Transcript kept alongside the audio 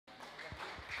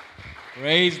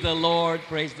Praise the Lord,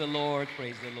 praise the Lord,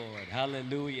 praise the Lord.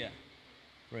 Hallelujah.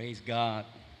 Praise God.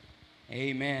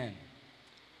 Amen.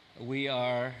 We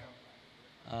are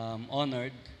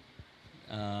honored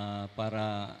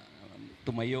para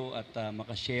tumayo at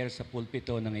makashare sa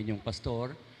pulpito ng inyong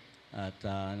pastor at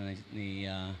ni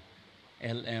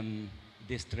LM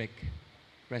District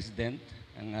President,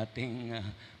 ang ating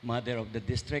mother of the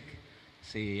district,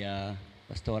 si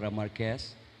Pastora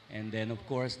Marquez. And then of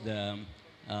course the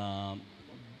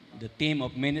team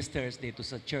of ministers dito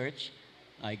sa church.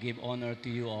 I give honor to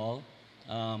you all.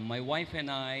 My wife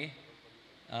and I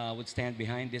would stand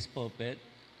behind this pulpit,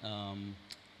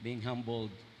 being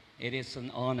humbled. It is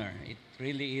an honor. It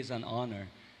really is an honor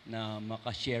na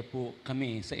makashare po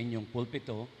kami sa inyong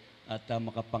pulpito at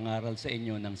makapangaral sa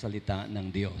inyo ng salita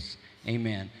ng Diyos.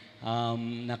 Amen.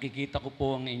 Nakikita ko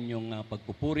po ang inyong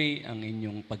pagpupuri, ang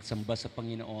inyong pagsamba sa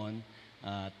Panginoon,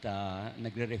 at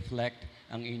nagre-reflect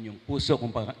ang inyong puso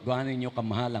kung gaano ninyo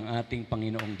kamahal ang ating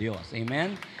Panginoong Diyos.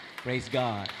 Amen? Praise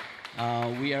God.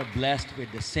 We are blessed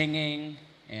with the singing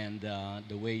and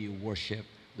the way you worship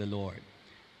the Lord.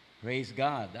 Praise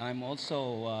God. I'm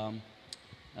also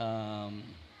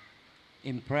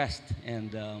impressed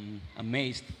and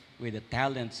amazed with the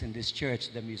talents in this church.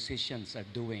 The musicians are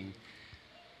doing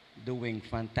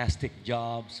fantastic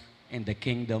jobs in the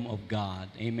kingdom of God.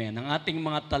 Amen. Ang ating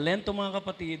mga talento, mga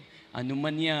kapatid, ano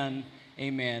man yan,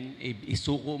 amen,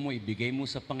 isuko mo, ibigay mo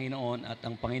sa Panginoon at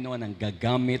ang Panginoon ang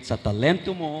gagamit sa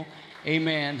talento mo.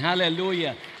 Amen.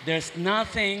 Hallelujah. There's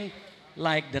nothing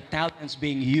like the talents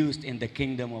being used in the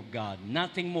kingdom of God.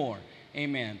 Nothing more.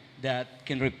 Amen. That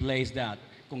can replace that.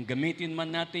 Kung gamitin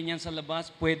man natin yan sa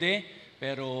labas, pwede,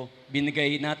 pero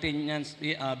binigay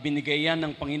yan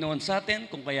ng Panginoon sa atin,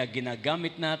 kung kaya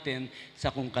ginagamit natin sa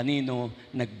kung kanino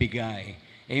nagbigay.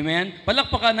 Amen?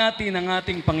 Palakpakan natin ang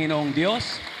ating Panginoong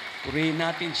Diyos. Purihin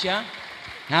natin siya.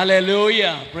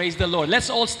 Hallelujah! Praise the Lord.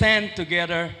 Let's all stand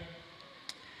together.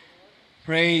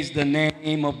 Praise the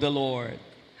name of the Lord.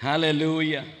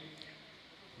 Hallelujah.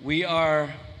 We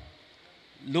are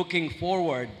looking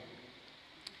forward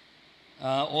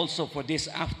also for this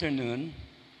afternoon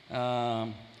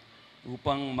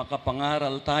upang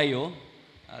makapangaral tayo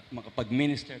at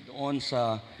makapag-minister doon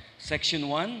sa Section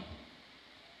 1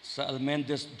 sa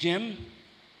Almendez Gym.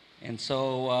 And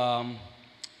so,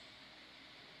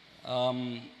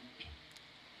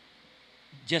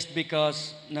 just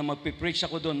because na magpipreach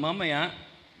ako doon mamaya,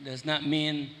 does not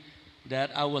mean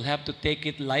that I will have to take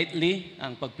it lightly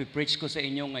ang pagpipreach ko sa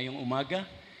inyo ngayong umaga.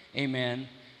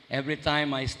 Amen. Every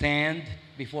time I stand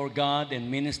before God and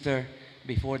minister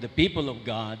before the people of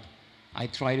God, I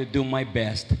try to do my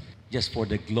best just for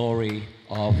the glory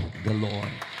of the Lord.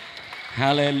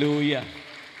 Hallelujah.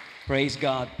 Praise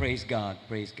God, praise God,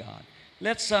 praise God.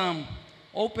 Let's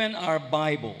open our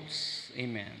Bibles.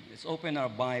 Amen. Let's open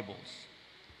our Bibles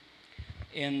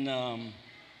in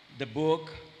the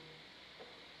book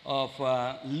of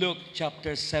Luke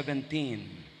chapter 17.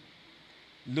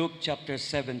 Luke chapter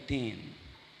 17.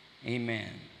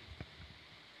 Amen.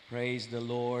 Praise the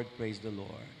Lord, praise the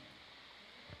Lord.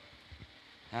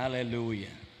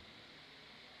 Hallelujah.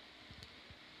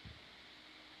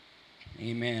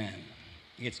 Amen.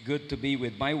 It's good to be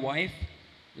with my wife.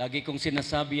 Lagi kong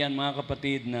sinasabi yan, mga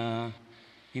kapatid, na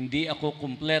hindi ako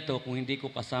kumpleto kung hindi ko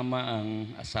kasama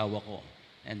ang asawa ko.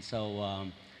 And so,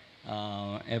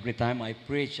 every time I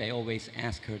preach, I always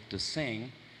ask her to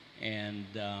sing, and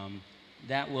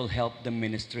that will help the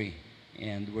ministry.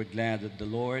 And we're glad that the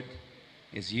Lord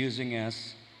is using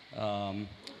us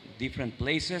different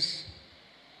places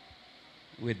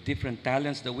with different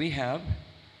talents that we have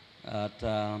at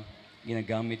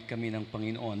ginagamit kami ng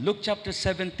Panginoon. Luke chapter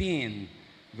 17,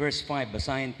 verse 5.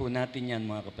 Basahin po natin yan,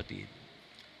 mga kapatid.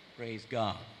 Praise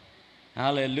God.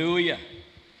 Hallelujah.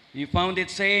 You found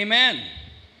it? Say amen.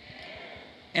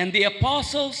 And the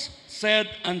apostles said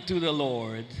unto the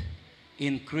Lord,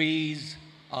 increase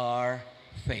our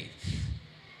faith.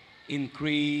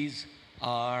 Increase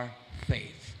our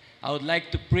faith. I would like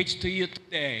to preach to you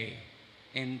today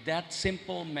in that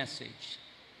simple message,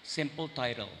 simple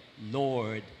title,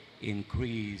 Lord,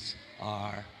 increase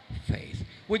our faith.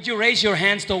 Would you raise your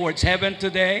hands towards heaven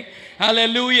today?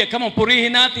 Hallelujah. Come on,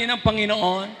 purihin natin ang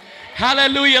Panginoon.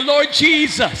 Hallelujah, Lord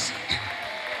Jesus.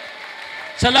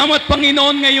 Salamat,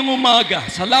 Panginoon, ngayong umaga.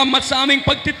 Salamat sa aming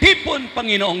pagtitipon,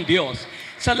 Panginoong Diyos.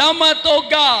 Salamat, O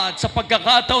God, sa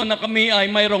pagkakataon na kami ay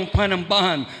mayroong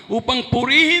panambahan upang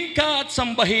purihin ka at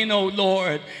sambahin, O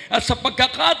Lord. At sa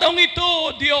pagkakataong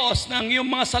ito, Diyos, ng iyong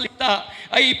mga salita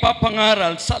ay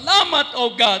ipapangaral. Salamat,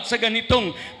 O God, sa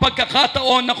ganitong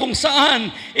pagkakataon na kung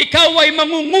saan ikaw ay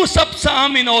mangungusap sa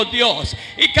amin, O Diyos.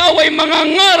 Ikaw ay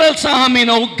mangangaral sa amin,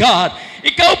 O God.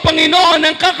 Ikaw, Panginoon,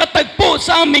 ang kakatagpo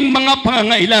sa aming mga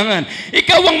pangangailangan.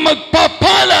 Ikaw ang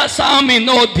magpapala sa amin,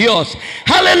 O Diyos.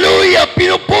 Hallelujah!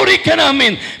 Pinupuri ka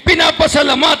namin.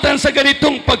 Pinapasalamatan sa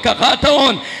ganitong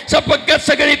pagkakataon. Sapagkat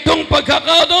sa ganitong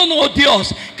pagkakataon, O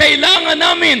Diyos, kailangan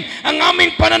namin ang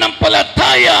aming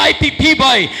pananampalataya ay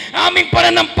titibay. Aming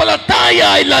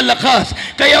pananampalataya ay lalakas.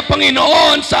 Kaya,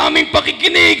 Panginoon, sa aming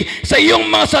pakikinig sa iyong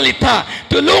mga salita,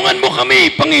 tulungan mo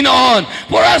kami, Panginoon,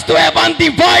 for us to have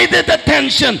undivided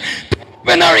attention, to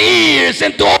open our ears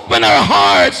and to open our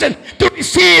hearts and to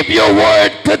receive your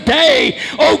word today.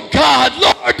 Oh God,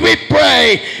 Lord, we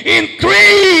pray,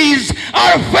 increase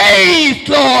our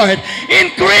faith, Lord.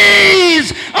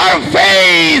 Increase our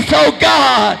faith, oh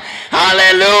God.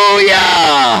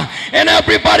 Hallelujah. And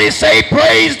everybody say,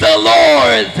 praise the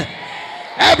Lord.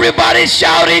 Everybody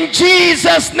shouting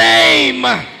Jesus' name.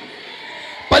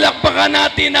 Palakpakan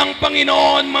natin ang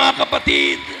Panginoon, mga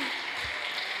kapatid.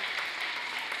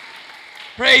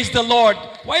 Praise the Lord.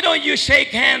 Why don't you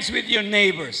shake hands with your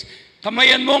neighbors?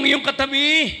 Kamayan mo ang iyong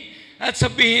katabi at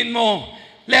sabihin mo,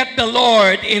 let the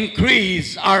Lord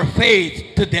increase our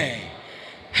faith today.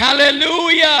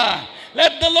 Hallelujah!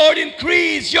 Let the Lord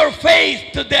increase your faith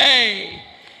today.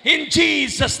 In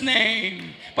Jesus'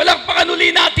 name. Palakpakan uli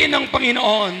natin ang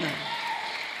Panginoon.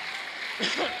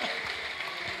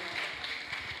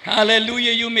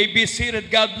 Hallelujah. You may be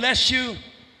seated. God bless you.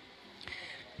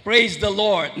 Praise the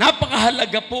Lord.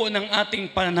 Napakahalaga po ng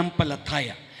ating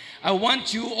pananampalataya. I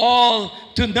want you all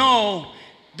to know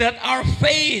that our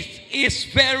faith is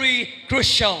very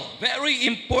crucial, very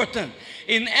important.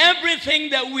 In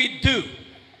everything that we do,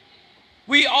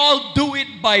 we all do it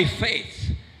by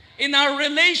faith. In our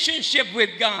relationship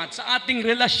with God, sa ating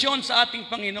relasyon sa ating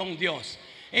Panginoong Diyos.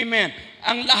 Amen.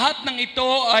 Ang lahat ng ito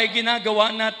ay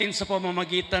ginagawa natin sa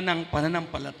pamamagitan ng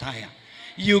pananampalataya.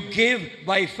 You give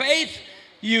by faith,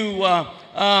 you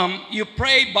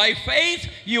pray by faith,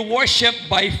 you worship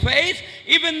by faith.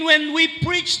 Even when we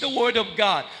preach the Word of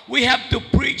God, we have to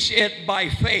preach it by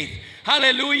faith.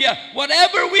 Hallelujah.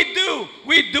 Whatever we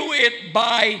do it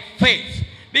by faith.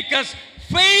 Because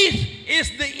faith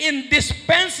is the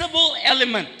indispensable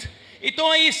element.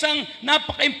 Ito ay isang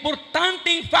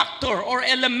napaka-importanting factor or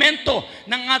elemento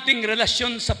ng ating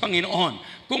relasyon sa Panginoon.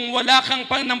 Kung wala kang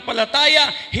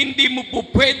pananampalataya, hindi mo po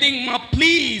pwedeng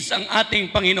ma-please ang ating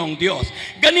Panginoong Diyos.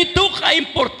 Ganito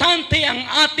ka-importante ang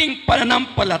ating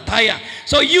pananampalataya.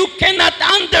 So you cannot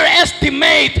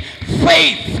underestimate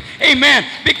faith. Amen.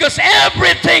 Because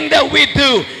everything that we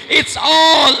do, it's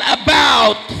all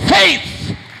about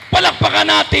faith. Palakpakan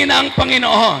natin ang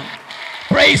Panginoon.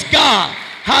 Praise God.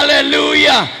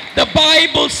 Hallelujah. The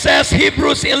Bible says,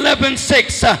 Hebrews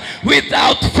 11:6,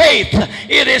 without faith,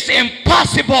 it is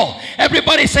impossible.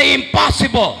 Everybody say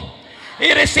impossible.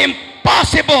 It is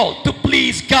impossible to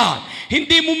please God.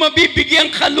 Hindi mo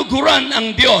mabibigyan kaluguran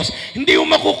ang Diyos. Hindi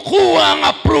mo makukuha ang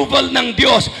approval ng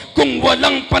Diyos kung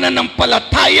walang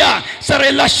pananampalataya sa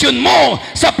relasyon mo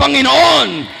sa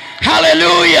Panginoon.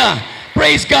 Hallelujah.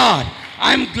 Praise God.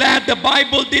 I'm glad the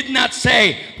Bible did not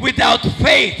say without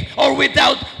faith or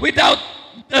without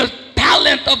the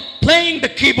talent of playing the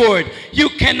keyboard, you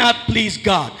cannot please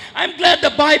God. I'm glad the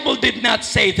Bible did not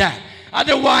say that.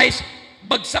 Otherwise,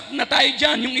 bagsak na tayo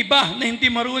dyan, yung iba na hindi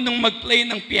marunong mag-play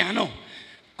ng piano.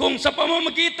 Kung sa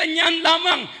pamamagitan niyan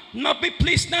lamang,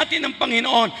 mapiplease natin ang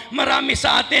Panginoon, marami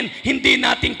sa atin, hindi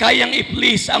natin kayang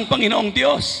i-please ang Panginoong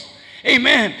Diyos.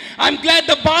 Amen. I'm glad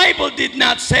the Bible did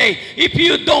not say, if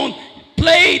you don't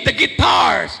play the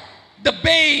guitars, the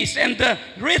bass, and the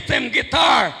rhythm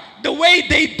guitar the way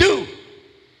they do,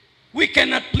 we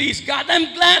cannot please God.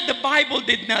 I'm glad the Bible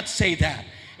did not say that.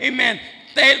 Amen.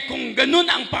 Dahil kung ganun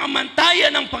ang pamantayan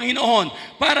ng Panginoon,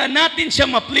 para natin siya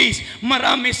ma-please,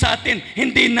 marami sa atin,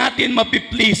 hindi natin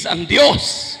mapiplease ang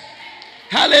Diyos.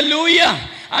 Hallelujah.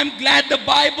 I'm glad the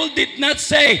Bible did not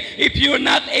say, if you're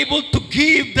not able to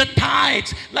give the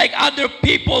tithes like other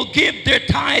people give their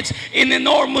tithes in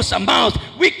enormous amounts,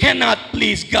 we cannot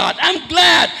please God. I'm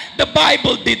glad the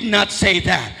Bible did not say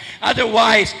that.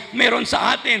 Otherwise, meron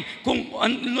sa atin kung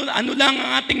ano lang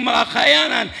ang ating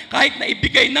makakayanan, kahit na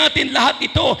ibigay natin lahat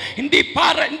ito, hindi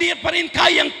pa rin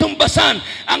kayang tumbasan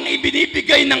ang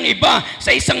ibinibigay ng iba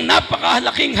sa isang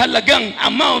napakahalaking halagang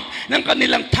amount ng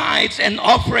kanilang tithes and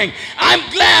offering. I'm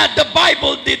glad the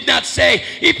Bible did not say,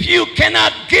 if you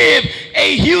cannot give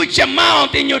a huge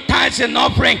amount in your tithes and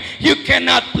offering, you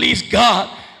cannot please God.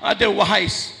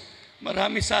 Otherwise,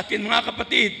 marami sa atin mga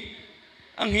kapatid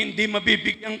ang hindi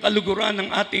mabibigyang kaluguran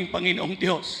ng ating Panginoong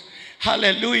Diyos.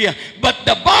 Hallelujah. But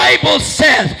the Bible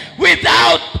says,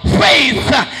 without faith,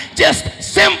 just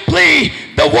simply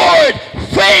the word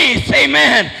faith,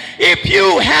 amen. If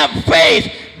you have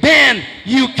faith, then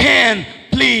you can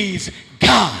please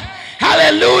God.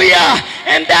 Hallelujah.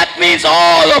 And that means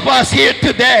all of us here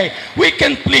today, we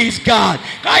can please God.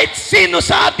 Kahit sino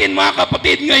sa atin mga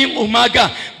kapatid ngayong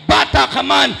umaga, bata ka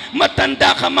man,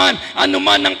 matanda ka man,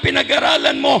 anuman ang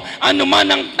pinag-aralan mo, anuman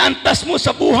ang antas mo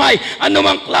sa buhay,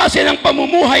 anumang klase ng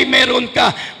pamumuhay meron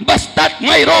ka, basta't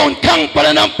mayroon kang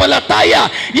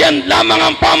pananampalataya, yan lamang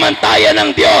ang pamantayan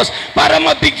ng Diyos para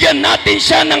mabigyan natin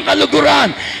siya ng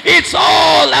kaluguran. It's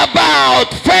all about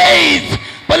faith.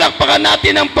 Palakpakan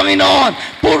natin ang Panginoon.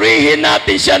 Purihin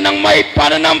natin siya ng may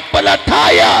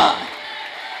pananampalataya.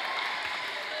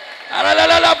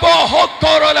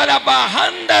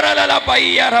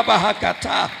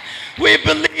 We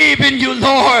believe in you,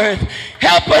 Lord.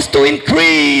 Help us to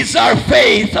increase our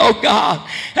faith, oh God.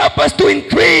 Help us to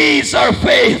increase our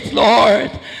faith,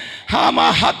 Lord. Come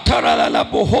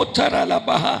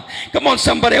on,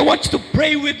 somebody, I want you to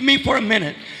pray with me for a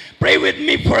minute. Pray with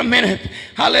me for a minute.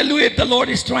 Hallelujah. The Lord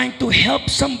is trying to help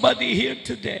somebody here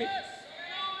today.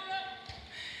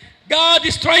 God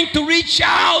is trying to reach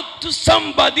out to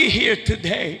somebody here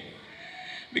today,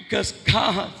 because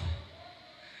God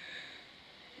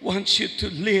wants you to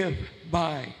live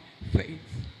by faith.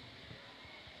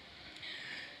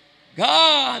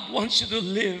 God wants you to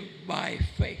live by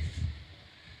faith.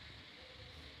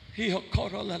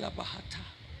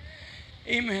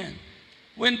 Amen.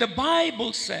 When the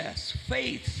Bible says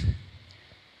faith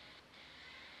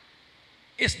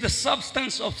is the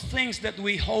substance of things that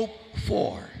we hope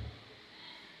for,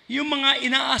 yung mga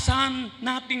inaasahan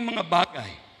nating mga bagay,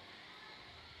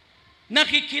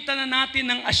 nakikita na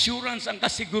natin ng assurance, ang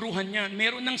kasiguruhan niyan.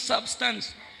 Meron ng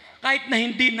substance kahit na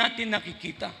hindi natin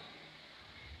nakikita.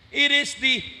 It is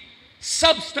the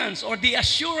substance or the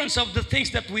assurance of the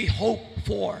things that we hope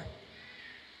for.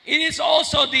 It is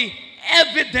also the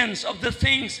evidence of the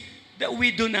things that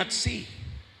we do not see.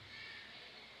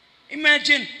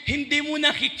 Imagine, hindi mo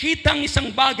nakikita ang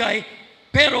isang bagay,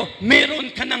 pero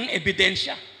meron ka ng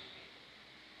ebidensya.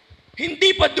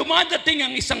 Hindi pa dumadating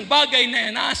ang isang bagay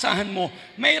na inaasahan mo,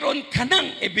 mayroon ka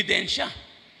ng ebidensya.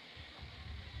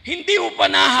 Hindi mo pa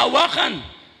nahawakan,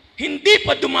 hindi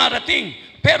pa dumarating,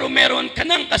 pero meron ka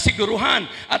ng kasiguruhan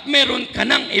at meron ka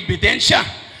ng ebidensya.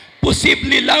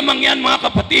 Posible lamang yan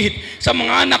mga kapatid sa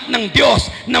mga anak ng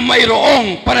Diyos na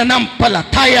mayroong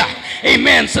pananampalataya.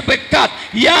 Amen. Sapagkat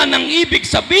yan ang ibig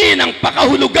sabihin ng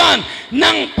pakahulugan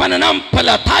ng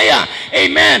pananampalataya.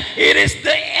 Amen. It is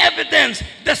the evidence,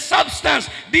 the substance,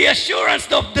 the assurance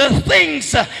of the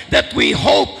things that we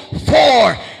hope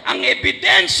for. Ang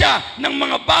ebidensya ng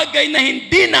mga bagay na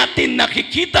hindi natin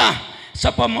nakikita. Sa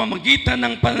pamamagitan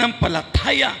ng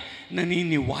pananampalataya,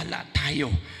 naniniwala tayo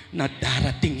na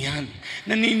darating yan.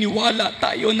 Naniniwala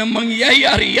tayo na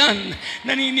mangyayari yan.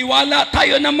 Naniniwala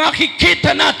tayo na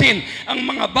makikita natin ang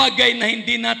mga bagay na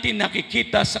hindi natin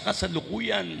nakikita sa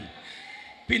kasalukuyan.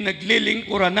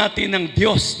 Pinaglilingkuran natin ng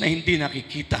Diyos na hindi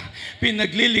nakikita.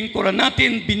 Pinaglilingkuran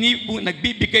natin,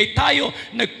 nagbibigay tayo,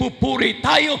 nagpupuri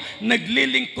tayo,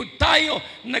 naglilingkod tayo,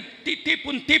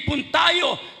 nagtitipon-tipon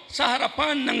tayo sa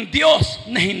harapan ng Diyos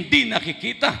na hindi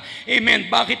nakikita.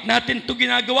 Amen. Bakit natin ito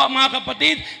ginagawa mga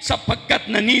kapatid? Sapagkat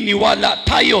naniniwala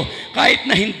tayo kahit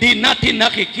na hindi natin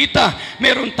nakikita.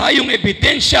 Meron tayong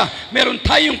ebidensya, meron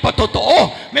tayong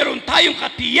patotoo, meron tayong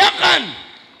katiyakan.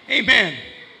 Amen.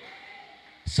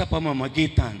 Sa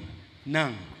pamamagitan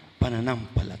ng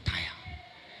pananampalataya.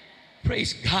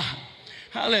 Praise God.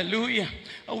 Hallelujah.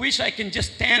 I wish I can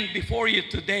just stand before you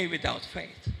today without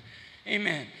faith.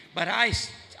 Amen. But I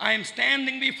am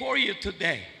standing before you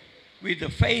today with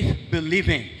the faith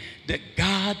believing that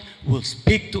God will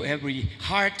speak to every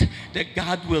heart, that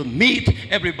God will meet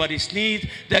everybody's need,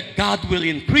 that God will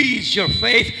increase your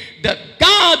faith, that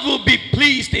God will be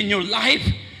pleased in your life,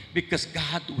 because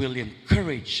God will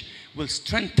encourage, will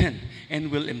strengthen,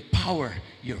 and will empower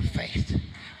your faith.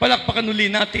 Palakpakan uli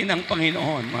natin ang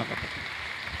Panginoon, mga kapatid.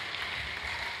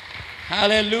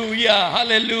 Hallelujah,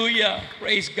 hallelujah.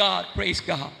 Praise God, praise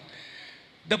God.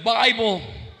 The Bible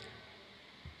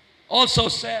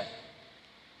also said,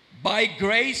 by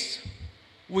grace,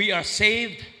 we are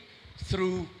saved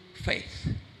through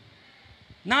faith.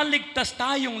 Naligtas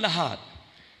tayong lahat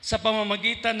sa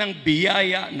pamamagitan ng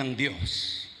biyaya ng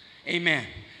Diyos. Amen.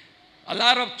 A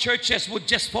lot of churches would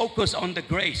just focus on the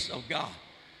grace of God.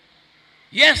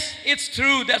 Yes, it's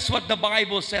true. That's what the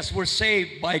Bible says. We're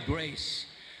saved by grace.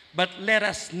 But let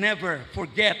us never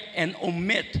forget and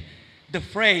omit the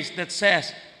phrase that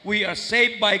says, we are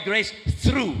saved by grace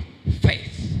through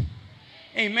faith.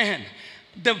 Amen.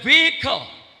 The vehicle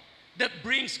that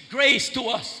brings grace to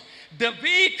us, the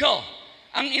vehicle,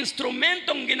 ang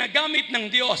instrumentong ginagamit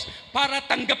ng Diyos para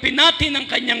tanggapin natin ang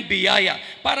Kanyang biyaya,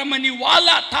 para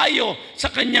maniwala tayo sa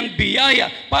Kanyang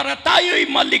biyaya, para tayo'y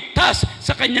maligtas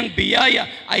sa Kanyang biyaya,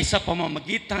 ay sa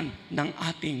pamamagitan ng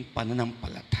ating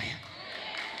pananampalataya.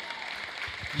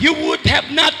 You would have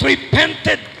not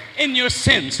repented in your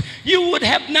sins. You would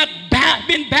have not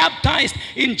been baptized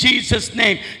in Jesus'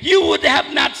 name. You would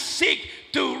have not seek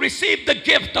to receive the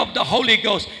gift of the Holy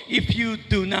Ghost if you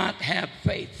do not have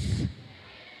faith.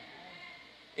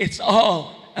 It's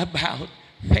all about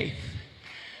faith.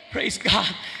 Praise God.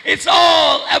 It's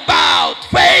all about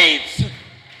faith.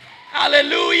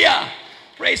 Hallelujah.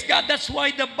 Praise God. That's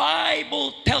why the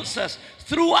Bible tells us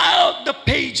throughout the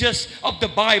pages of the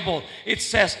Bible, it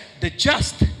says, the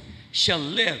just shall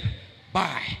live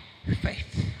by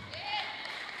faith.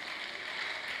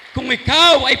 Kung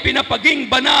ikaw ay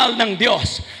pinapaging banal ng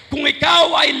Diyos, kung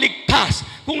ikaw ay ligtas,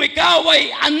 kung ikaw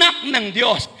ay anak ng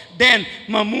Diyos, then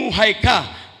mamuhay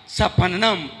ka sa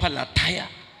pananampalataya.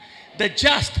 The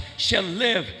just shall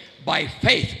live by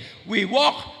faith. We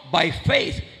walk by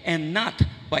faith and not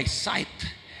by sight.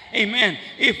 Amen.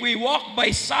 If we walk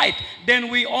by sight, then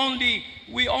we only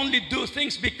do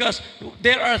things because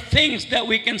there are things that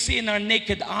we can see in our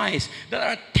naked eyes that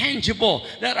are tangible,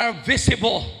 that are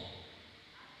visible.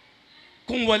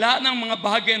 Kung wala ng mga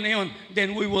bagay na yun,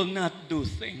 then we will not do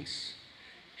things.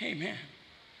 Amen.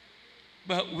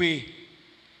 But we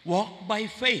walk by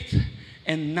faith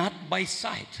and not by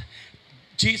sight.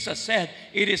 Jesus said,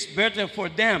 it is better for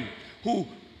them who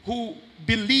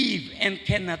believe and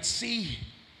cannot see.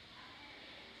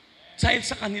 Dahil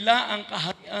sa kanila ang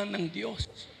kaharian ng Diyos.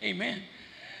 Amen.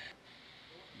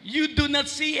 You do not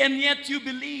see and yet you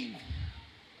believe.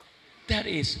 That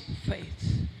is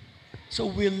faith. So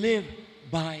we live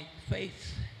by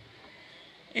faith.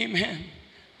 Amen.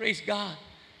 Praise God.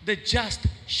 The just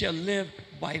shall live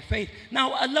by faith.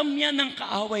 Now, alam niya ng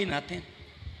kaaway natin.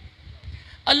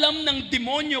 Alam ng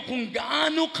demonyo kung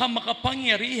gaano ka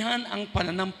makapangyarihan ang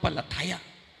pananampalataya.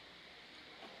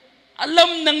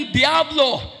 Alam ng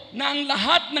diablo na ang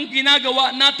lahat ng ginagawa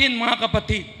natin, mga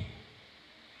kapatid,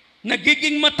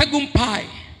 nagiging matagumpay,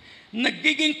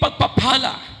 nagiging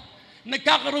pagpapala,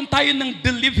 nagkakaroon tayo ng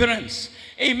deliverance.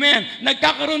 Amen.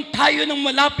 Nagkakaroon tayo ng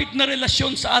malapit na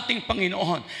relasyon sa ating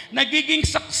Panginoon. Nagiging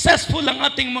successful ang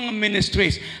ating mga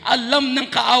ministries. Alam ng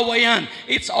kaawayan,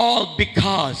 it's all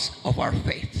because of our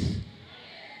faith.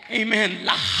 Amen.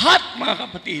 Lahat, mga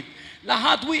kapatid,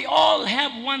 lahat, we all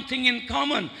have one thing in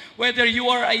common. Whether you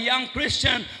are a young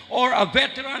Christian or a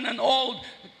veteran, an old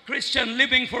Christian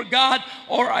living for God,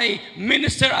 or a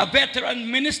minister, a veteran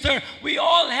minister, we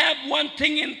all have one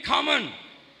thing in common.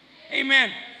 Amen.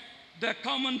 The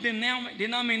common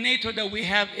denominator that we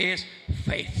have is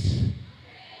faith.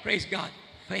 Praise God.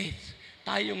 Faith.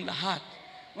 Tayong lahat,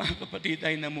 mga kapatid,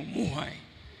 ay namumuhay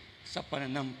sa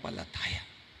pananampalataya.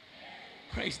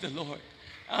 Praise the Lord.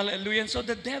 Hallelujah. And so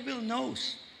the devil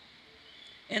knows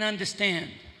and understand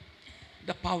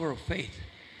the power of faith.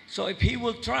 So if he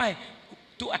will try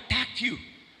to attack you,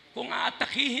 kung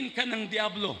aatakihin ka ng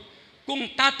diablo, kung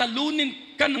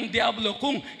tatalunin ka ng diablo,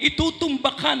 kung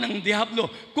itutumba ka ng diablo,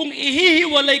 kung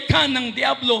ihihiwalay ka ng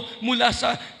diablo mula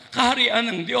sa kaharian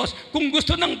ng Diyos, kung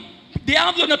gusto ng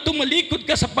diablo na tumalikod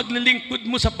ka sa paglilingkod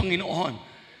mo sa Panginoon,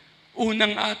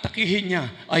 unang atakihin niya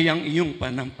ay ang iyong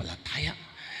pananampalataya.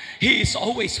 He is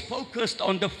always focused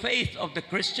on the faith of the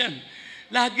Christian.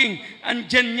 Laging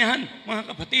andyan yan,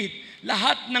 mga kapatid.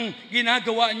 Lahat ng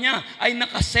ginagawa niya ay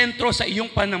nakasentro sa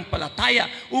iyong pananampalataya.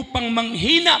 Upang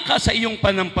manghina ka sa iyong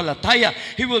pananampalataya,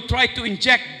 he will try to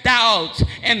inject doubts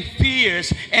and fears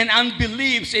and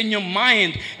unbeliefs in your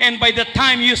mind. And by the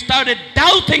time you started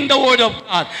doubting the Word of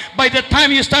God, by the time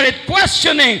you started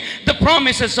questioning the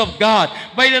promises of God,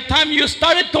 by the time you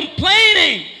started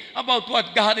complaining about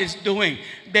what God is doing,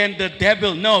 then the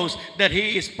devil knows that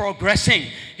he is progressing.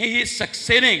 He is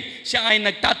succeeding. Siya ay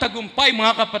nagtatagumpay,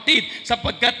 mga kapatid,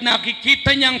 sapagkat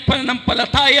nakikita niyang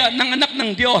pananampalataya ng anak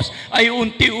ng Diyos ay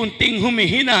unti-unting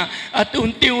humihina at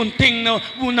unti-unting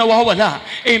nawawala.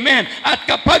 Amen. At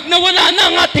kapag nawala na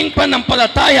ang ating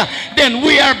pananampalataya, then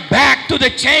we are back to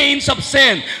the chains of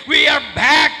sin. We are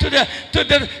back to the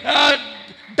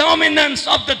dominance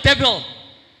of the devil.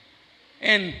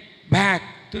 And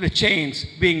back to the chains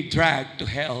being dragged to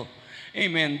hell.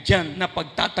 Amen. Diyan na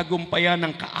pagtatagumpayan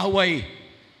ng kaaway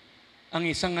ang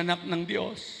isang anak ng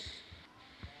Diyos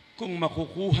kung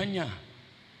makukuha niya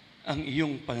ang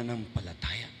iyong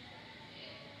pananampalataya.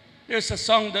 There's a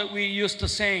song that we used to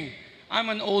sing. I'm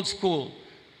an old school.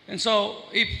 And so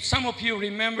if some of you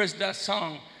remembers that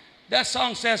song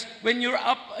says, when you're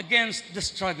up against the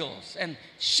struggles and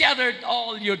shattered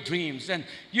all your dreams and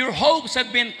your hopes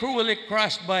have been cruelly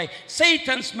crushed by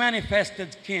Satan's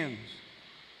manifested schemes.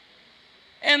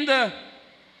 And the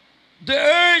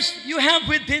urge you have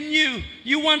within you,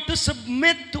 you want to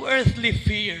submit to earthly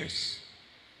fears.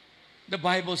 The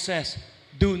Bible says,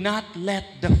 do not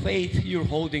let the faith you're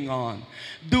holding on,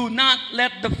 do not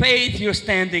let the faith you're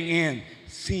standing in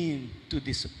seem to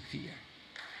disappear.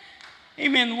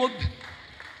 Amen.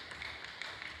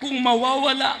 Kung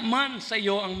mawawala man sa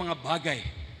iyo ang mga bagay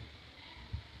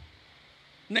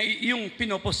na iyong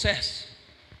pinoposes,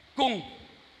 kung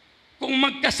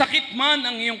magkasakit man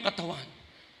ang iyong katawan,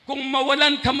 kung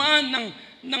mawalan ka man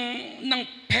ng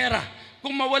pera,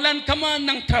 kung mawalan ka man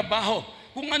ng trabaho,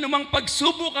 kung anumang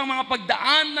pagsubok ang mga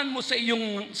pagdaanan mo sa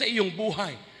iyong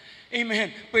buhay,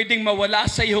 amen. Pwedeng mawala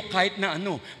sa iyo kahit na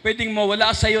ano. Pwedeng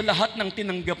mawala sa iyo lahat ng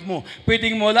tinanggap mo.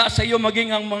 Pwedeng mawala sa iyo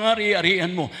maging ang mga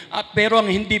ari-arian mo. Pero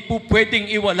ang hindi po pwedeng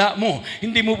iwala mo,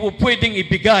 hindi mo po pwedeng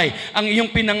ibigay ang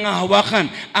iyong pinangahawakan,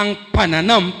 ang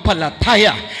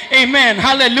pananampalataya. Amen.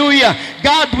 Hallelujah.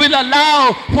 God will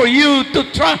allow for you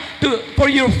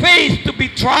for your faith to be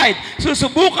tried.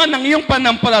 Susubukan ng iyong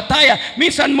pananampalataya.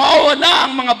 Minsan mawawala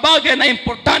ang mga bagay na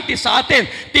importante sa atin.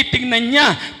 Titingnan niya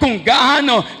kung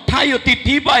gaano tayo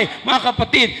titibay, mga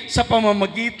kapatid, sa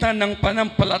pamamagitan ng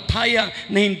panampalataya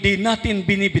na hindi natin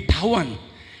binibitawan.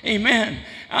 Amen.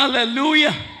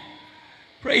 Hallelujah.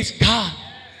 Praise God.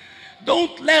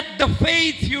 Don't let the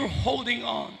faith you're holding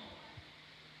on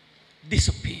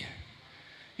disappear.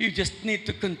 You just need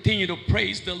to continue to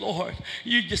praise the Lord.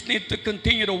 You just need to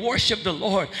continue to worship the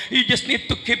Lord. You just need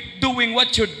to keep doing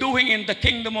what you're doing in the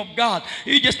kingdom of God.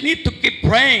 You just need to keep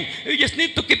praying. You just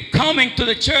need to keep coming to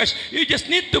the church. You just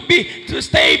need to be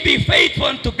faithful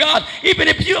unto God. Even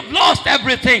if you have lost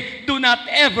everything, do not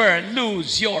ever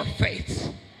lose your faith.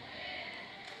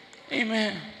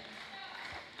 Amen.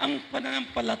 Ang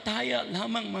pananampalataya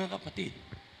lamang, mga kapatid,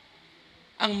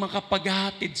 ang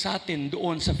makapaghatid sa atin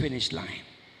doon sa finish line.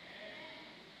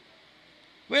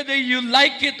 Whether you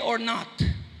like it or not,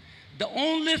 the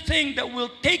only thing that will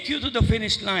take you to the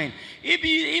finish line,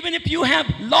 even if you have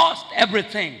lost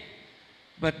everything,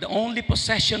 but the only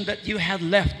possession that you have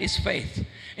left is faith.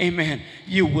 Amen.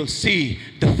 You will see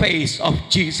the face of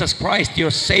Jesus Christ,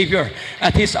 your Savior,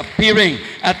 at His appearing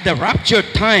at the rapture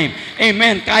time.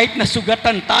 Amen. Kahit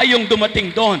nasugatan tayong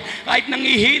dumating doon, kahit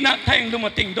nangihina tayong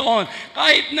dumating doon,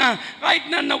 kahit na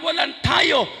nawalan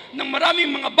tayo ng maraming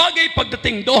mga bagay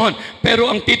pagdating doon, pero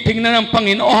ang titingnan ng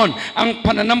Panginoon, ang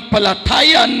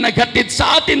pananampalataya na naghatid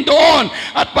sa atin doon.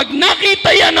 At pag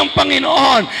nakita yan ng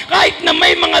Panginoon, kahit na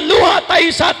may mga luha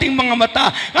tayo sa ating mga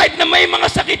mata, kahit na may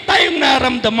mga sakit tayong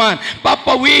naramdaman,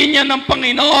 papawiin niya ng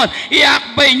Panginoon,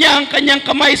 iakbay niya ang kanyang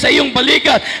kamay sa iyong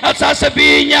balikat at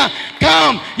sasabihin niya,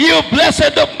 "Come, you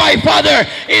blessed of my Father,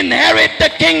 inherit the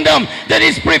kingdom that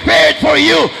is prepared for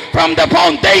you from the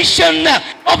foundation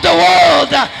of the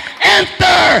world.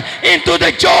 Enter into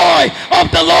the joy of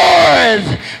the Lord,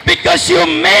 because you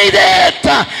made it.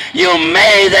 You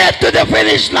made it to the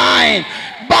finish line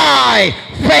by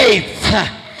faith."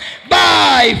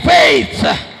 By faith.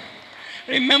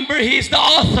 Remember, He is the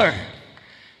author.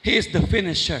 He is the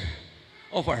finisher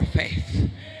of our faith.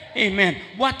 Amen.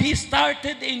 What He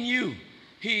started in you,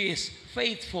 He is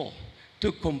faithful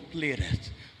to complete it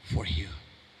for you.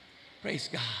 Praise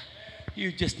God.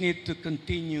 You just need to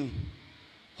continue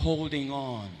holding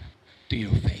on to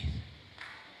your faith.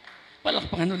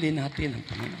 Palakpakan ulit natin ang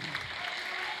Panginoon.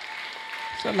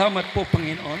 Salamat po,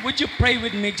 Panginoon. Would you pray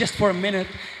with me just for a minute?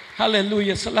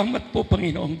 Hallelujah. Salamat po,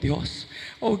 Panginoong Diyos.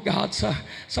 O God,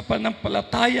 sa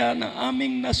panampalataya na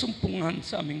aming nasumpungan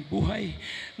sa aming buhay,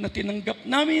 na tinanggap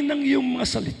namin ng iyong mga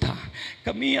salita.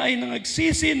 Kami ay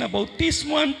nangagsisi na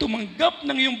bautismuan, tumanggap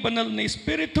ng iyong banal na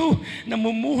Espiritu,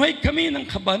 namumuhay kami ng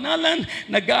kabanalan,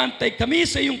 nag-aantay kami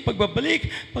sa iyong pagbabalik.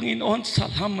 Panginoon,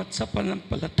 salamat sa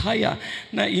panampalataya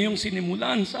na iyong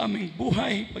sinimulan sa aming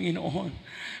buhay, Panginoon.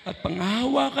 At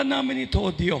panghahawakan namin ito, O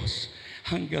Diyos,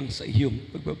 hanggang sa iyong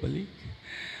pagbabalik.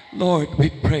 Lord, we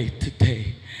pray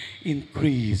today,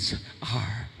 increase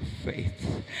our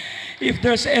faith. If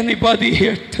there's anybody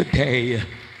here today,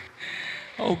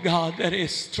 oh God, that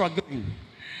is struggling,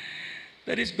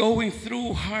 that is going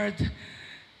through hard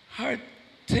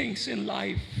things in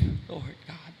life, Lord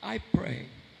God, I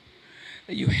pray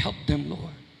that you help them,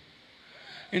 Lord,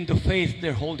 in the faith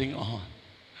they're holding on,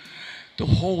 to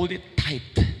hold it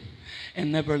tight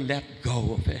and never let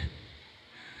go of it.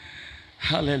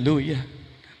 Hallelujah.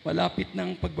 Malapit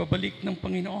ng pagbabalik ng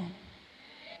Panginoon.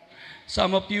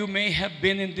 Some of you may have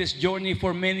been in this journey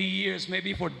for many years,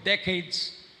 maybe for decades.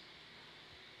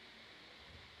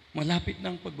 Malapit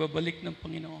ng pagbabalik ng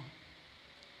Panginoon.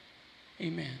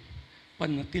 Amen.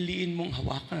 Panatiliin mong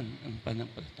hawakan ang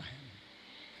pananampalataya.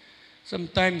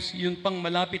 Sometimes, yun pang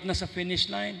malapit na sa finish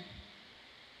line,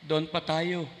 doon pa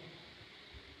tayo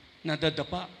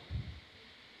nadadapa.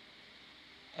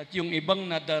 At yung ibang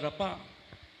nadarapa,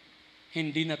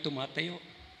 hindi na tumatayo.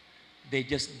 They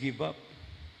just give up.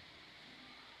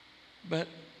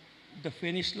 But the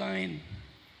finish line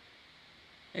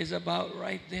is about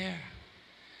right there.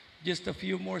 Just a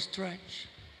few more stretch,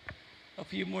 a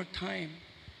few more time.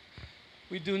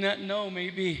 We do not know,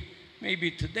 maybe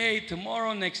today,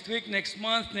 tomorrow, next week, next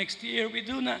month, next year, we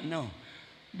do not know.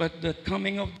 But the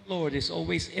coming of the Lord is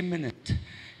always imminent.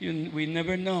 We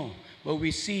never know. But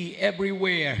we see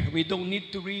everywhere. We don't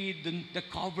need to read the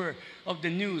cover of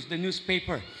the news, the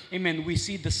newspaper. Amen. We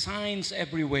see the signs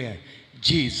everywhere.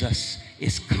 Jesus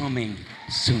is coming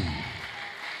soon.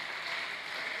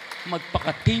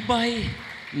 Magpakatibay,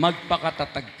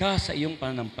 magpakatatag ka sa iyong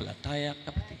pananampalataya,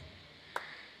 kapatid.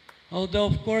 Although,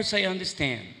 of course, I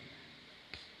understand.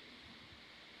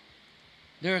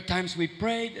 There are times we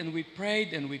prayed and we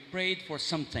prayed and we prayed for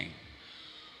something.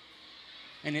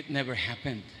 And it never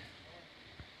happened.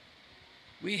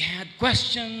 We had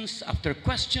questions after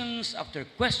questions after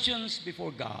questions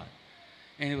before God,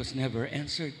 and it was never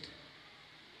answered.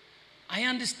 I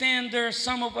understand there are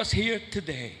some of us here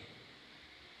today.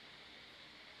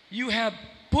 You have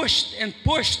pushed and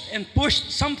pushed and pushed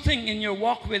something in your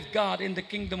walk with God in the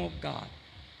kingdom of God,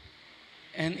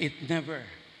 and it never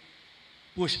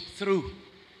pushed through.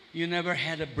 You never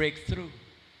had a breakthrough.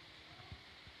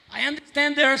 I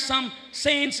understand there are some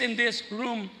saints in this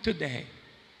room today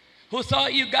who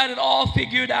thought you got it all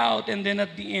figured out, and then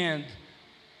at the end,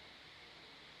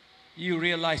 you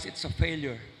realize it's a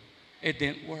failure. It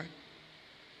didn't work.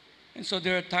 And so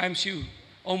there are times you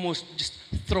almost just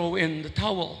throw in the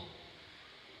towel.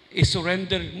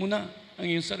 I-surrender mo na ang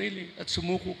iyong sarili at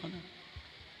sumuko ka na.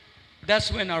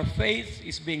 That's when our faith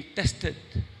is being tested.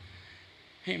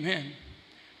 Amen.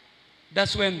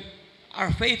 That's when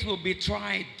our faith will be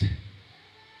tried.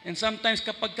 And sometimes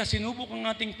kapag kasinubok ang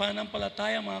ating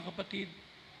pananampalataya, mga kapatid,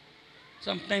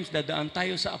 sometimes dadaan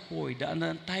tayo sa apoy,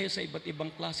 dadaan tayo sa iba't ibang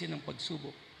klase ng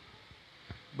pagsubok.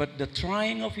 But the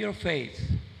trying of your faith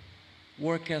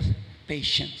worketh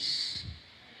patience.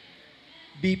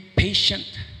 Be patient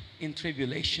in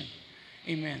tribulation.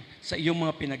 Amen. Sa iyong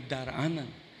mga pinagdaraanan,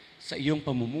 sa iyong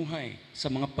pamumuhay,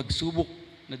 sa mga pagsubok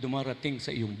na dumarating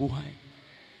sa iyong buhay.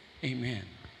 Amen.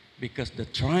 Because the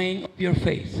trying of your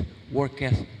faith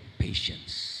worketh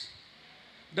patience.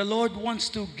 The Lord wants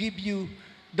to give you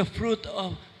the fruit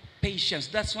of patience.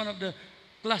 That's one of the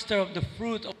cluster of the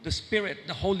fruit of the Spirit,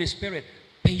 the Holy Spirit.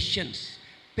 Patience.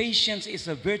 Patience is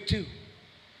a virtue.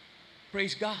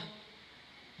 Praise God.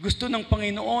 Gusto ng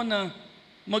Panginoon na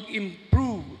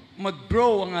mag-improve,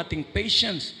 mag-grow ang ating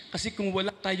patience. Kasi kung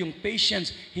wala tayong patience,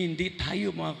 hindi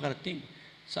tayo makakarating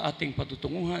sa ating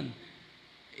patutunguhan.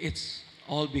 It's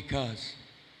all because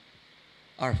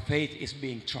our faith is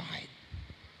being tried.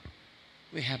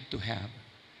 We have to have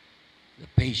the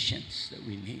patience that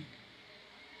we need.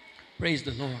 Praise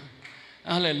the Lord.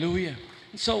 Hallelujah.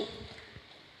 So,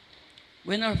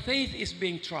 when our faith is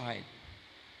being tried,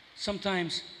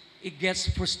 sometimes it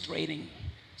gets frustrating.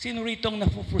 Sino rito ang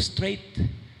na-frustrate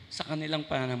sa kanilang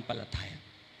pananampalataya?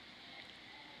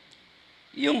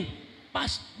 Yung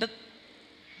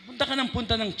punta ka ng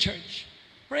punta ng church,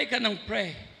 pray ka ng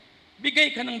pray,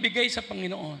 bigay ka ng bigay sa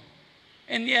Panginoon,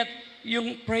 and yet,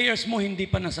 yung prayers mo hindi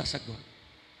pa nasasagot.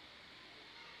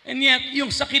 And yet,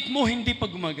 yung sakit mo hindi pa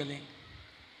gumagaling.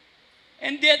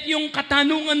 And yet, yung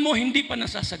katanungan mo, hindi pa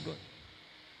nasasagot.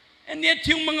 And yet,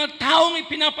 yung mga taong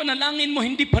ipinapanalangin mo,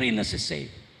 hindi pa rin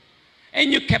nasisave. And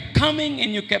you kept coming,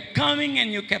 and you kept coming, and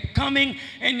you kept coming,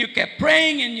 and you kept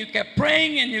praying, and you kept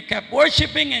praying, and you kept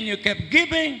worshiping, and you kept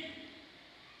giving.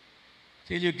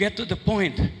 Till you get to the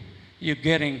point, you're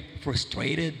getting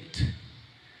frustrated.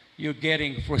 You're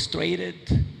getting frustrated.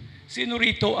 Sino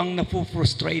rito ang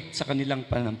napu-frustrate sa kanilang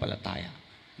pananampalataya?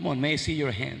 Come on, may I see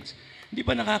your hands? Di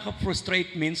ba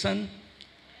nakaka-frustrate minsan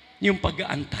yung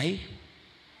pag-aantay?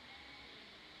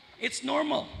 It's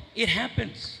normal. It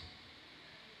happens.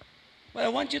 But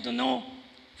I want you to know,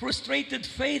 frustrated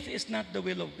faith is not the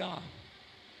will of God.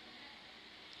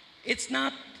 It's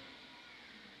not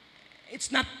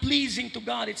pleasing to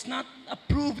God. It's not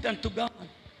approved unto God.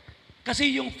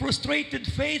 Kasi yung frustrated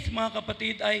faith, mga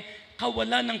kapatid, ay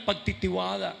kawalan ng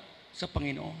pagtitiwala sa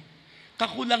Panginoon.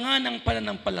 Kakulangan ng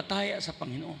pananampalataya sa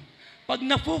Panginoon. Pag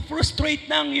nafu-frustrate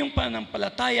na ang iyong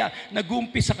pananampalataya,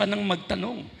 nag-uumpisa ka ng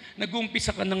magtanong,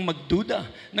 nag-uumpisa ka ng magduda,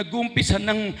 nag-uumpisa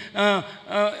ng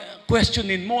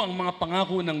questionin mo ang mga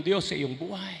pangako ng Diyos sa iyong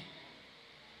buhay.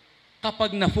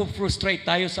 Kapag nafu-frustrate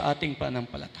tayo sa ating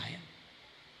pananampalataya.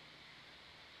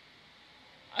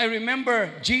 I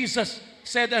remember Jesus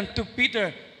said unto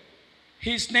Peter,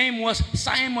 his name was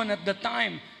Simon at the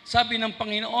time. Sabi ng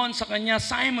Panginoon sa kanya,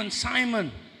 Simon,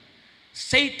 Simon,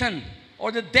 Satan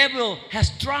or the devil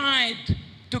has tried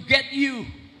to get you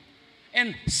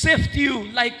and sift you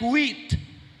like wheat.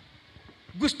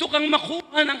 Gusto kang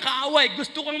makuha ng kaaway,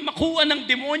 gusto kang makuha ng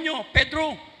demonyo,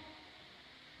 Pedro.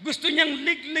 Gusto niyang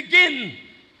ligligin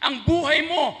ang buhay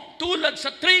mo tulad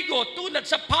sa trigo, tulad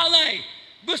sa palay.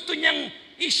 Gusto niyang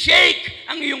i-shake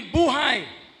ang iyong buhay.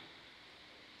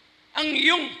 Ang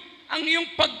iyong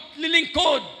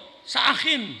paglilingkod sa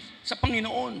akin, sa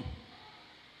Panginoon.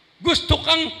 Gusto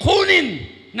kang kunin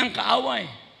ng kaaway.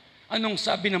 Anong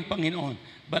sabi ng Panginoon?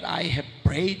 But I have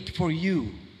prayed for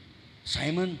you,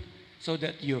 Simon, so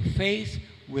that your faith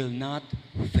will not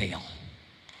fail.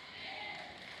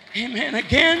 Amen.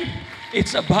 Again,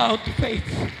 it's about faith.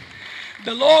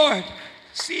 The Lord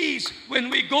sees when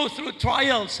we go through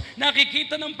trials.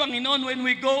 Nakikita ng Panginoon when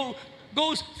we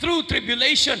goes through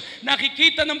tribulation.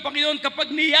 Nakikita ng Panginoon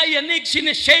kapag niyayanig,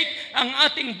 sineshake ang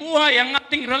ating buhay, ang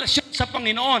ating relasyon sa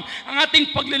Panginoon, ang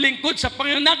ating paglilingkod sa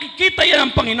Panginoon. Nakikita yan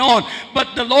ng Panginoon.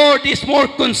 But the Lord is more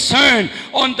concerned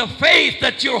on the faith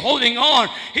that you're holding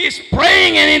on. He's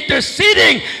praying and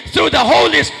interceding through the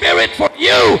Holy Spirit for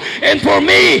you and for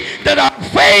me that our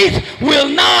faith will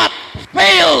not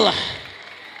fail.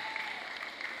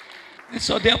 And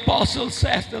so the apostles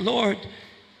asked the Lord,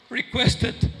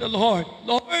 requested the Lord,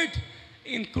 Lord,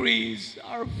 increase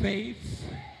our faith.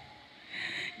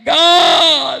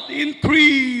 God,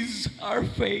 increase our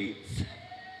faith.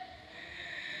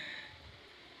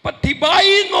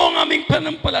 Patibayin mo ang aming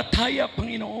pananampalataya,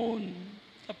 Panginoon,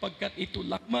 sapagkat ito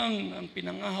lamang ang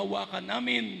pinangahawakan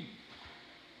namin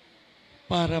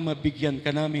para mabigyan ka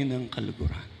namin ng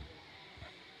kaluguran.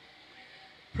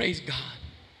 Praise God.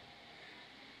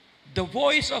 The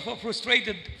voice of a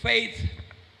frustrated faith,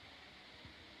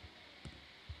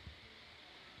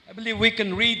 I believe we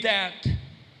can read that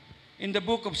in the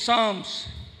book of Psalms.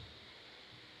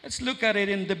 Let's look at it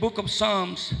in the book of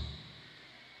Psalms,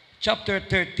 chapter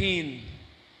 13.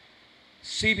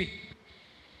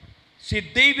 Si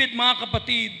David, mga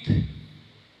kapatid,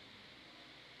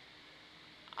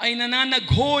 ay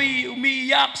nananaghoy,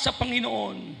 umiiyak sa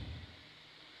Panginoon.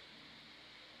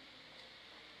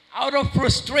 Out of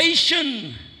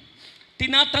frustration,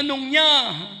 tinatanong niya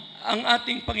ang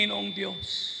ating Panginoong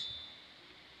Diyos.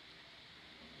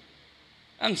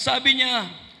 Ang sabi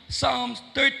niya, Psalms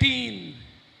 13,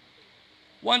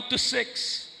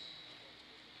 1-6.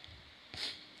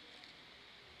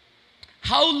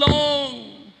 How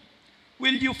long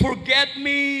will you forget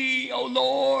me, O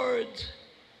Lord?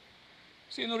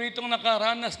 Sino rito ang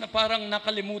nakaranas na parang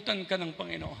nakalimutan ka ng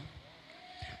Panginoon?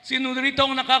 Sino rito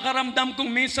ang nakakaramdam kung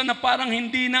minsan na parang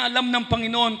hindi na alam ng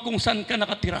Panginoon kung saan ka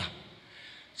nakatira?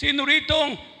 Sino rito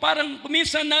ang parang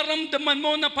minsan naramdaman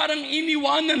mo na parang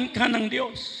iniwanan ka ng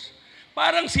Diyos?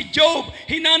 Parang si Job,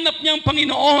 hinanap niya ang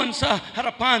Panginoon sa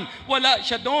harapan. Wala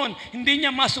siya doon. Hindi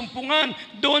niya masumpungan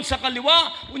doon sa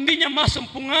kaliwa. Hindi niya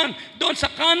masumpungan doon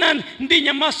sa kanan. Hindi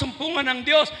niya masumpungan ng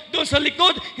Diyos. Doon sa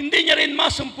likod, hindi niya rin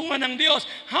masumpungan ng Diyos.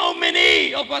 How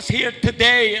many of us here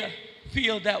today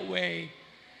feel that way?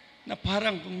 Na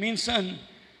parang kung minsan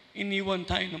iniwan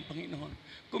tayo ng Panginoon.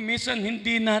 Kung minsan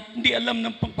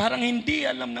parang hindi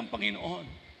alam ng Panginoon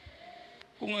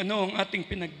kung ano ang ating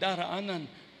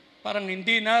pinagdaraanan. Parang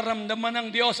hindi naramdaman ng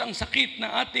Diyos ang sakit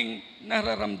na ating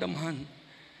nararamdaman.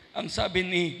 Ang sabi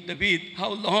ni David,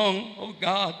 how long, O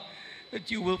God,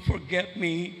 that you will forget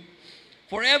me?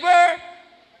 Forever?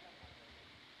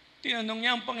 Tinanong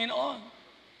niya ang Panginoon.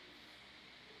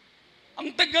 Ang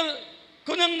tagal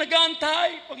ko nang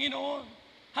nag-aantay, Panginoon.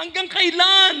 Hanggang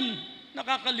kailan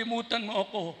nakakalimutan mo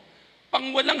ako?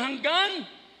 Pangwalang hanggan?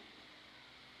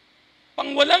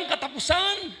 Pangwalang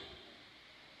katapusan?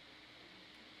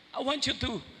 I want you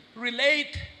to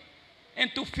relate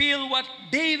and to feel what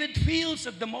David feels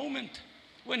at the moment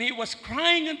when he was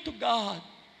crying unto God.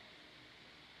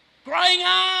 Crying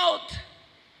out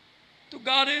to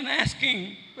God and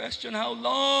asking question, how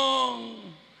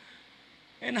long?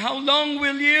 And how long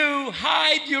will you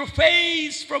hide your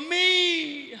face from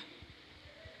me?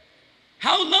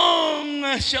 How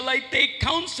long shall I take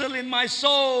counsel in my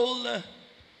soul,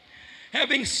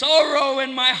 having sorrow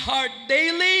in my heart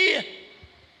daily?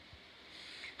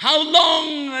 How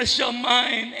long shall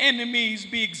mine enemies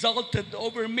be exalted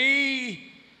over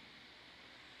me?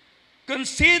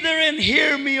 Consider and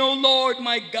hear me, O Lord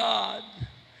my God.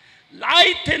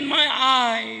 Lighten my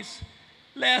eyes,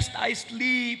 lest I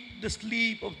sleep the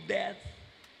sleep of death.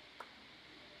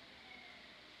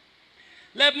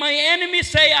 Let my enemies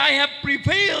say, I have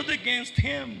prevailed against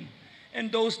him,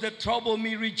 and those that trouble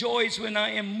me rejoice when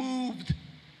I am moved.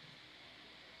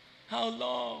 How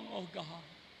long, O God?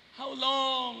 How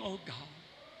long, O God?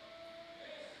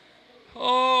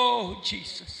 Oh,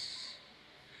 Jesus.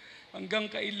 Hanggang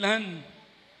kailan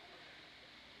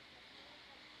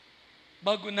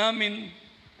bago namin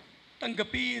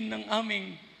tanggapin ng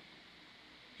aming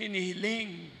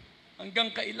hinihiling?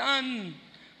 Hanggang kailan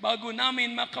bago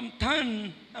namin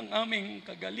makamtan ang aming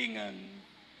kagalingan?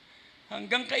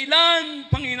 Hanggang kailan,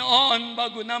 Panginoon,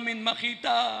 bago namin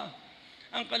makita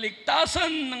ang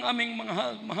kaligtasan ng aming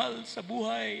mga mahal sa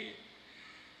buhay?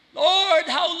 Lord,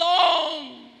 how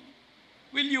long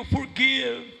will you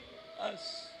forgive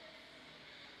us?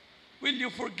 Will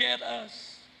you forget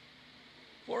us?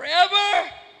 Forever?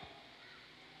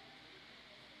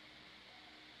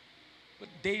 But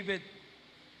David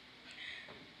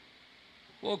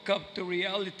woke up to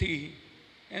reality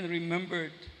and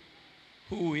remembered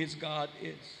who his God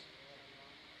is.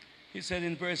 He said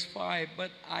in verse 5,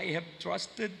 but I have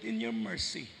trusted in your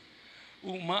mercy.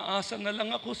 Umaasa na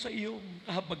lang ako sa iyong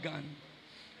kahabagan.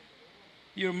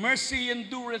 Your mercy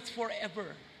endureth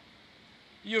forever.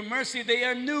 Your mercy, they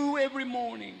are new every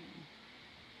morning.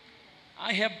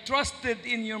 I have trusted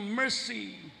in your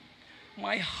mercy.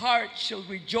 My heart shall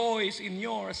rejoice in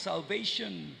your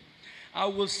salvation. I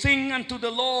will sing unto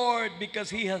the Lord because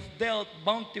he hath dealt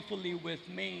bountifully with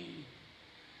me.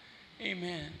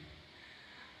 Amen.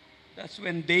 That's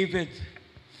when David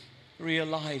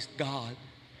realized God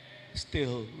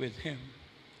still with him.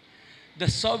 The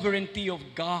sovereignty of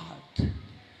God.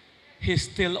 He's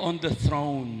still on the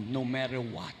throne no matter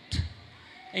what.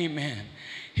 Amen.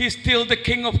 He's still the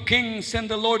King of kings and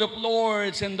the Lord of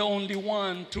lords and the only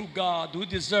one true God who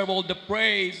deserves all the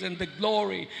praise and the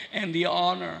glory and the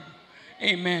honor.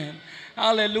 Amen.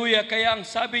 Hallelujah. Kaya ang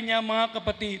sabi niya, mga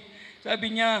kapatid,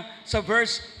 sabi niya sa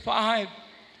verse 5,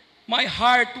 my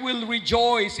heart will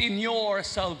rejoice in your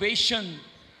salvation.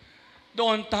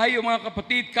 Doon tayo, mga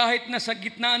kapatid, kahit nasa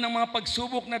gitna ng mga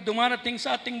pagsubok na dumarating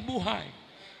sa ating buhay,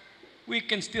 we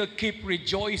can still keep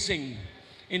rejoicing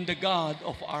in the God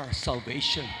of our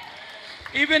salvation.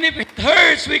 Even if it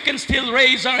hurts, we can still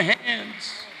raise our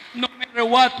hands, no matter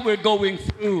what we're going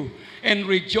through, and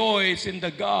rejoice in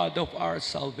the God of our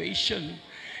salvation.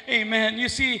 Amen.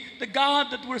 You see, the God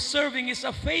that we're serving is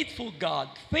a faithful God.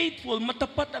 Faithful,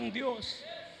 matapat ang Diyos.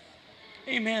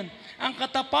 Amen. Ang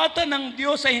katapatan ng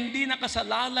Diyos ay hindi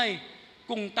nakasalalay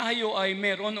kung tayo ay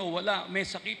meron o wala, may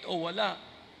sakit o wala,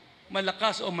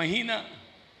 malakas o mahina.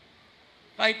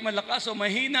 Kahit malakas o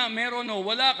mahina, meron o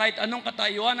wala, kahit anong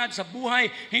katayuanan sa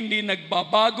buhay, hindi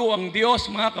nagbabago ang Diyos,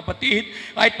 mga kapatid.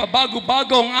 Kahit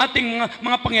pabago-bago ang ating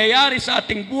mga pangyayari sa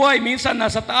ating buhay, minsan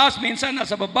nasa taas, minsan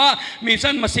nasa baba,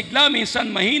 minsan masigla,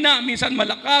 minsan mahina, minsan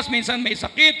malakas, minsan may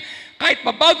sakit. Kahit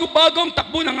pabago-bago ang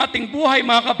takbo ng ating buhay,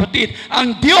 mga kapatid,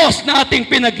 ang Diyos na ating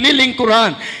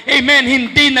pinaglilingkuran, amen,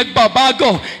 hindi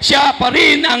nagbabago. Siya pa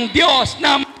rin ang Diyos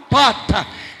na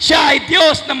matapat. Siya ay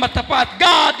Diyos na matapat.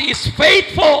 God is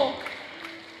faithful.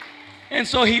 And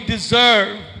so He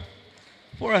deserves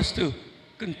for us to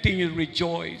continue to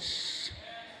rejoice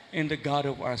in the God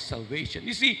of our salvation.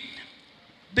 You see,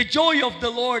 the joy of the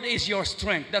Lord is your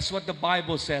strength. That's what the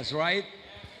Bible says, right?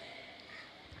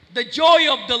 The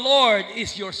joy of the Lord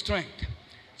is your strength.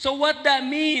 So what that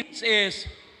means is,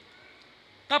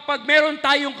 kapag meron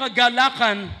tayong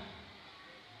kagalakan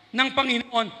ng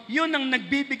Panginoon, yun ang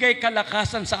nagbibigay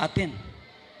kalakasan sa atin.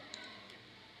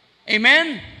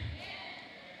 Amen?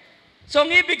 So,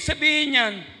 ang ibig sabihin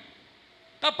yan,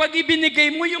 kapag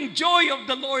ibinigay mo yung joy of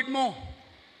the Lord mo,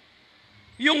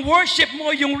 yung worship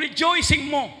mo, yung rejoicing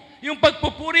mo, yung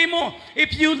pagpupuri mo,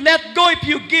 if you let go, if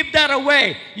you give that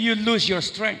away, you lose your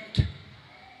strength.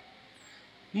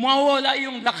 Mawawala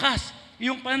yung lakas,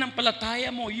 yung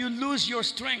pananampalataya mo, you lose your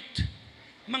strength.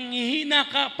 Manghihina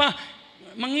ka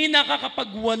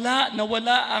kapag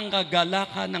nawala ang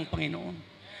kagalakan ng Panginoon.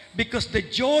 Because the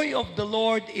joy of the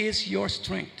Lord is your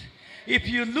strength. If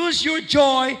you lose your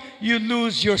joy, you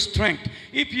lose your strength.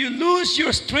 If you lose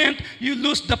your strength, you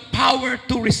lose the power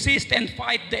to resist and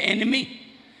fight the enemy.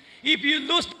 If you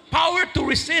lose the power to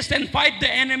resist and fight the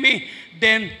enemy,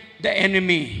 then the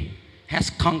enemy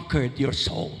has conquered your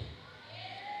soul.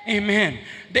 Amen.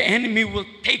 The enemy will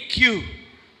take you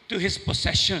to his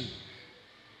possession.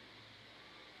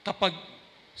 Kapag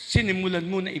sinimulan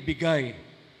mo na ibigay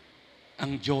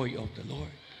ang joy of the Lord.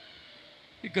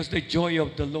 Because the joy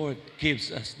of the Lord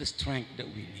gives us the strength that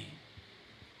we need.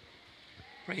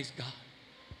 Praise God.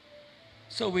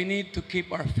 So we need to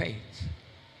keep our faith.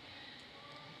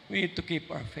 We need to keep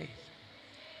our faith.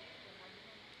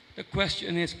 The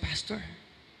question is, Pastor,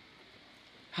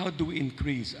 how do we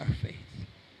increase our faith?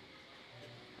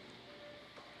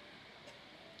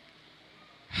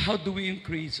 How do we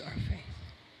increase our faith?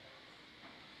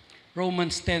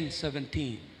 Romans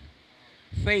 10:17.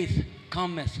 Faith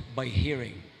cometh by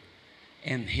hearing,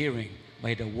 and hearing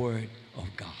by the word of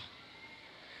God.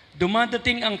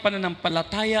 Dumadating ang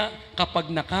pananampalataya kapag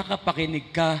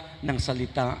nakakapakinig ka ng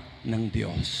salita ng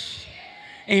Diyos.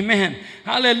 Amen.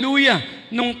 Hallelujah.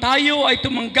 Nung tayo ay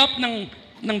tumanggap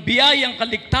ng biyayang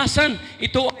kaligtasan,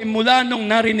 ito ay mula nung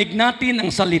narinig natin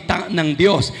ang salita ng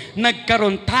Diyos.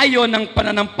 Nagkaroon tayo ng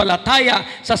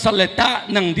pananampalataya sa salita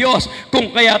ng Diyos.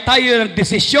 Kung kaya tayo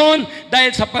nagdesisyon,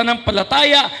 dahil sa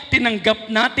pananampalataya,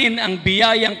 tinanggap natin ang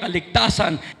biyayang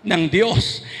kaligtasan ng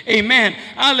Diyos. Amen.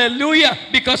 Hallelujah.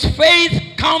 Because faith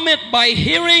cometh by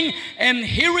hearing, and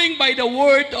hearing by the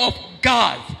word of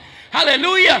God.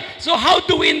 Hallelujah. So how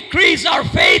do we increase our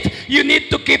faith? You need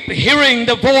to keep hearing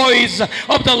the voice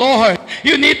of the Lord.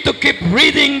 You need to keep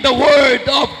reading the word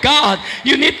of God.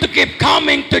 You need to keep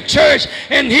coming to church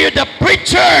and hear the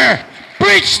preacher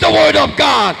preach the word of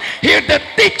God. Hear the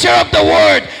teacher of the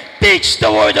word teach the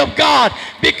word of God.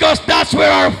 Because that's where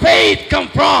our faith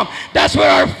comes from. That's where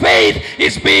our faith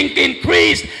is being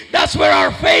increased. That's where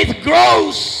our faith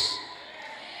grows.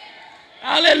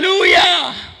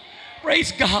 Hallelujah.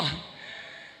 Praise God.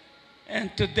 And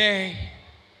today,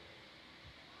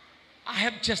 I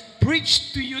have just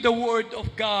preached to you the word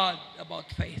of God about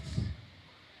faith.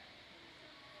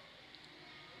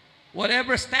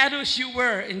 Whatever status you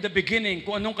were in the beginning,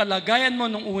 kung anong kalagayan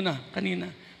mo nung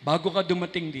kanina, bago ka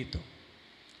dumating dito,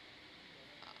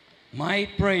 my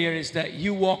prayer is that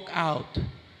you walk out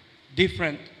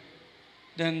different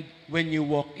than when you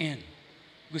walk in.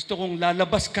 Gusto kong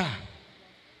lalabas ka,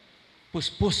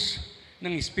 puspos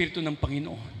ng Espiritu ng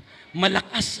Panginoon.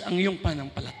 Malakas ang iyong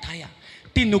pananampalataya.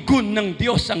 Tinugon ng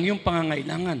Diyos ang iyong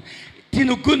pangangailangan.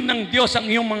 Tinugon ng Diyos ang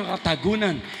iyong mga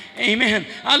katagunan. Amen.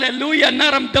 Hallelujah.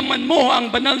 Naramdaman mo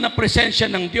ang banal na presensya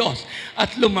ng Diyos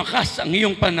at lumakas ang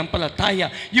iyong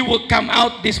pananampalataya. You will come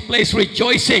out this place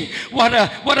rejoicing. What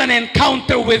an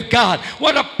encounter with God.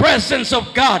 What a presence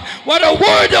of God. What a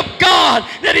word of God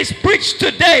that is preached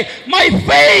today. My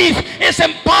faith is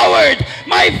empowered.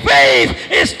 My faith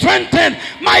is strengthened.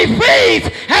 My faith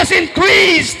has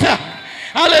increased.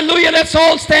 Hallelujah. Let's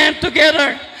all stand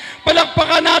together.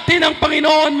 Palakpakan natin ang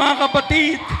Panginoon, mga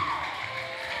kapatid.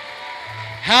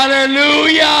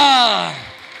 Hallelujah!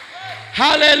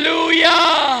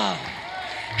 Hallelujah!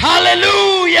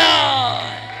 Hallelujah!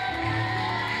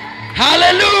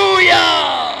 Hallelujah!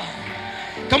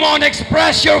 Come on,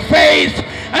 express your faith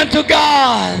unto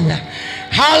God.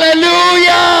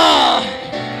 Hallelujah!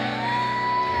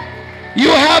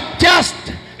 You have just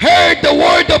heard the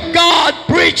word of God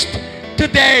preached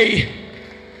today.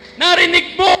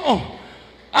 Narinig mo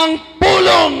ang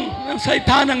pulong ng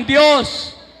salita ng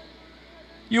Diyos.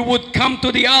 You would come to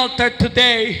the altar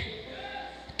today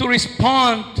to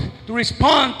respond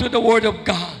to the word of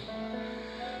God.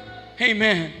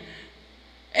 Amen.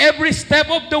 Every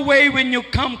step of the way when you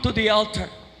come to the altar,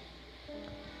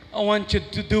 I want you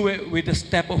to do it with a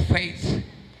step of faith.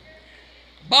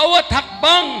 Bawat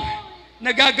hakbang na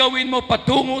gagawin mo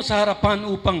patungo sa harapan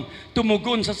upang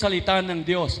tumugon sa salita ng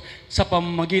Diyos sa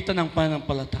pamamagitan ng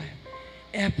pananampalataya.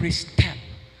 Every step,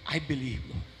 I believe,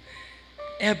 Lord.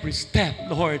 Every step,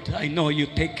 Lord, I know you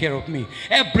take care of me.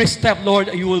 Every step, Lord,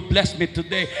 you will bless me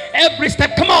today. Every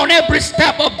step, come on, every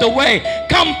step of the way,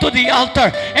 come to the altar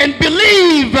and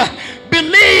believe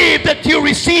Believe that you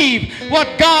receive what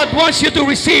God wants you to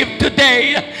receive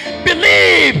today.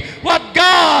 Believe what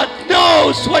God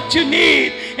knows what you need,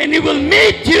 and He will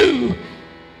meet you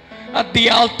at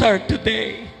the altar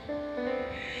today.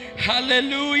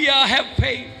 Hallelujah. Have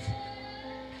faith.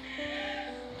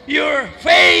 Your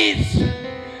faith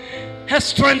has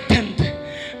strengthened.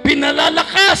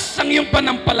 Pinalalakas ang iyong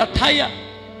panampalataya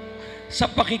sa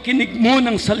pakikinig mo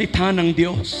ng salita ng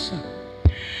Diyos.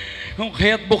 Kung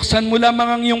kaya't buksan mo lamang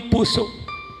ang iyong puso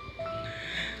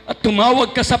at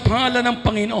tumawag ka sa pangalan ng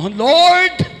Panginoon.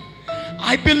 Lord,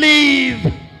 I believe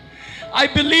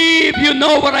you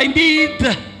know what I need.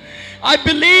 I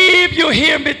believe you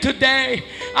hear me today.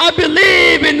 I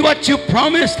believe in what you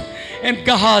promised. And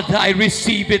God, I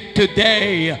receive it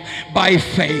today by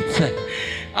faith.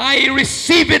 I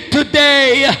receive it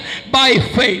today by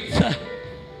faith.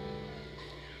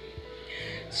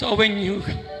 So when you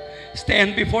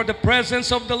stand before the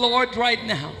presence of the Lord right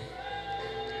now,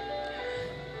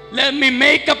 let me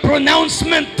make a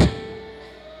pronouncement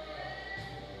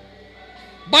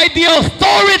by the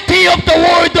authority of the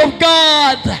Word of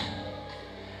God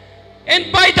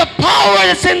and by the power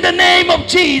that's in the name of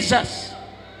Jesus.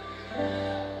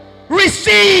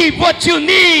 Receive what you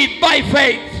need by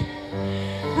faith.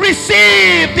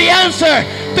 Receive the answer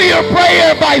to your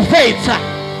prayer by faith.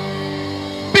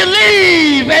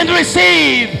 Believe and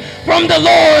receive from the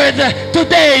Lord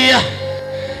today.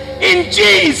 In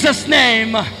Jesus'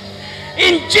 name.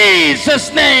 In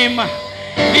Jesus' name.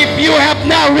 If you have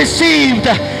now received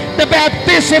the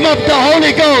baptism of the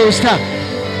Holy Ghost,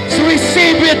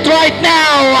 receive it right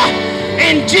now.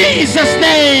 In Jesus'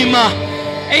 name.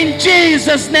 In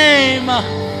Jesus' name.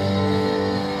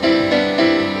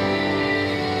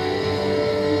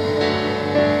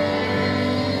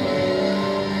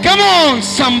 Come on,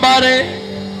 somebody.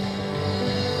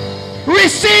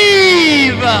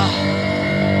 Receive.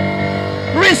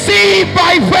 Receive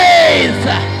by faith.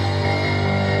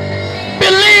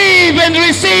 Believe and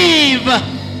receive.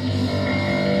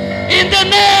 In the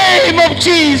name of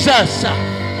Jesus.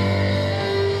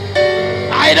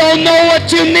 I don't know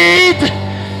what you need.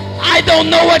 I don't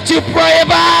know what you pray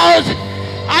about.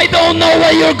 I don't know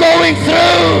what you're going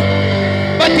through.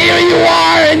 But here you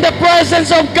are in the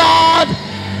presence of God.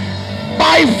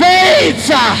 By faith.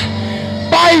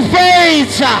 By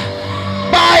faith.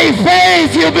 By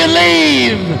faith you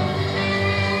believe.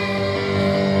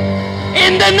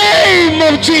 In the name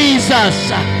of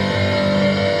Jesus.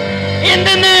 In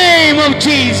the name of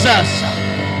Jesus.